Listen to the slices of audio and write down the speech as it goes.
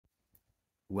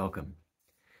Welcome.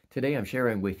 Today I'm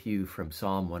sharing with you from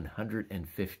Psalm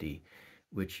 150,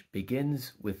 which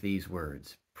begins with these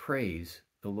words, "Praise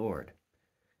the Lord."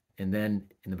 And then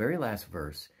in the very last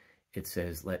verse, it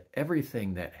says, "Let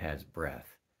everything that has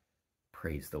breath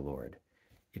praise the Lord."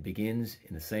 It begins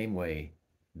in the same way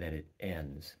that it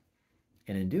ends.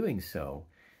 And in doing so,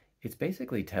 it's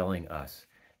basically telling us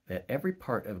that every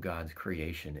part of God's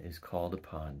creation is called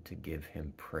upon to give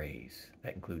him praise.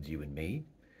 That includes you and me.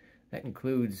 That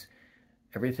includes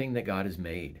everything that God has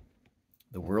made,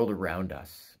 the world around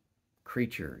us,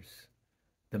 creatures,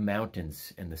 the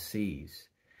mountains and the seas.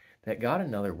 That God,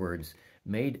 in other words,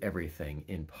 made everything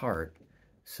in part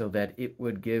so that it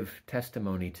would give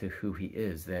testimony to who he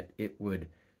is, that it would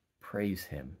praise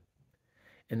him.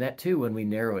 And that too, when we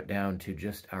narrow it down to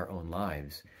just our own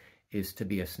lives, is to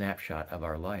be a snapshot of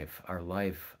our life. Our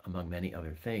life, among many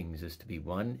other things, is to be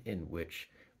one in which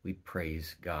we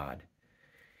praise God.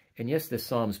 And yes, this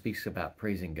psalm speaks about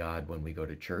praising God when we go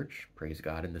to church, praise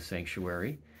God in the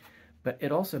sanctuary, but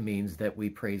it also means that we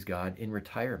praise God in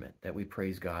retirement, that we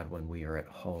praise God when we are at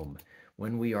home,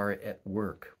 when we are at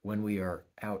work, when we are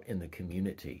out in the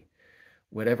community.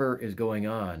 Whatever is going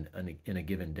on in a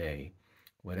given day,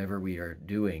 whatever we are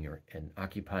doing and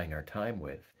occupying our time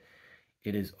with,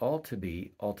 it is all to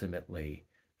be ultimately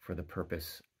for the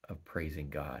purpose of praising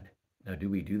God. Now, do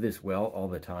we do this well all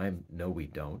the time? No, we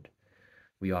don't.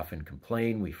 We often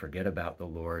complain, we forget about the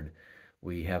Lord,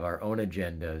 we have our own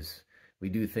agendas, we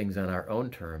do things on our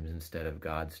own terms instead of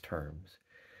God's terms.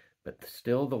 But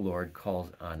still the Lord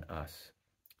calls on us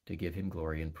to give him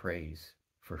glory and praise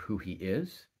for who he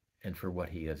is and for what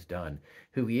he has done.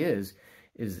 Who he is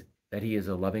that he is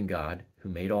a loving God who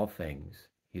made all things.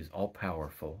 He is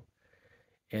all-powerful.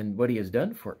 And what he has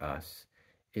done for us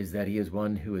is that he is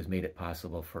one who has made it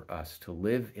possible for us to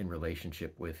live in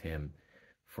relationship with him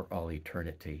for all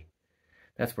eternity.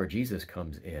 That's where Jesus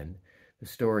comes in. The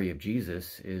story of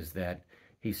Jesus is that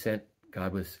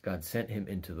God sent him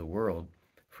into the world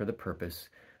for the purpose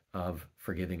of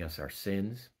forgiving us our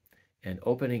sins and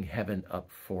opening heaven up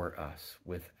for us.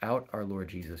 Without our Lord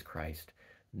Jesus Christ,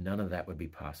 none of that would be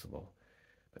possible.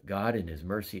 But God, in his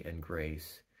mercy and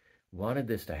grace, wanted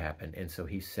this to happen, and so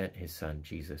he sent his son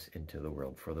Jesus into the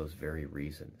world for those very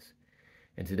reasons.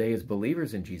 And today, as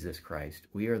believers in Jesus Christ,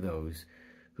 we are those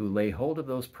who lay hold of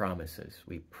those promises.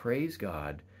 We praise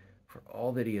God for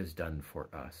all that he has done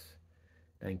for us.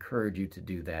 I encourage you to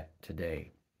do that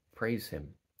today. Praise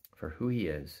him for who he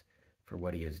is, for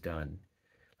what he has done.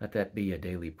 Let that be a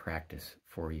daily practice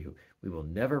for you. We will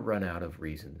never run out of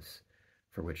reasons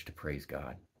for which to praise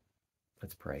God.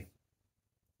 Let's pray.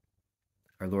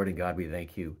 Our Lord and God, we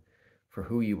thank you for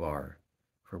who you are,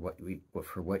 for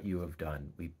what you have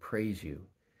done. We praise you.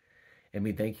 And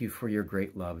we thank you for your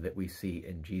great love that we see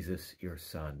in Jesus, your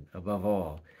Son. Above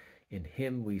all, in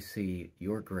him we see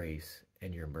your grace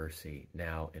and your mercy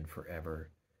now and forever.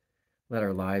 Let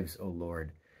our lives, O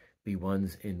Lord, be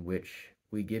ones in which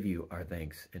we give you our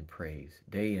thanks and praise,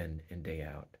 day in and day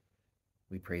out.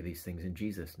 We pray these things in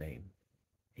Jesus' name.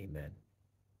 Amen.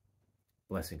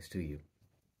 Blessings to you.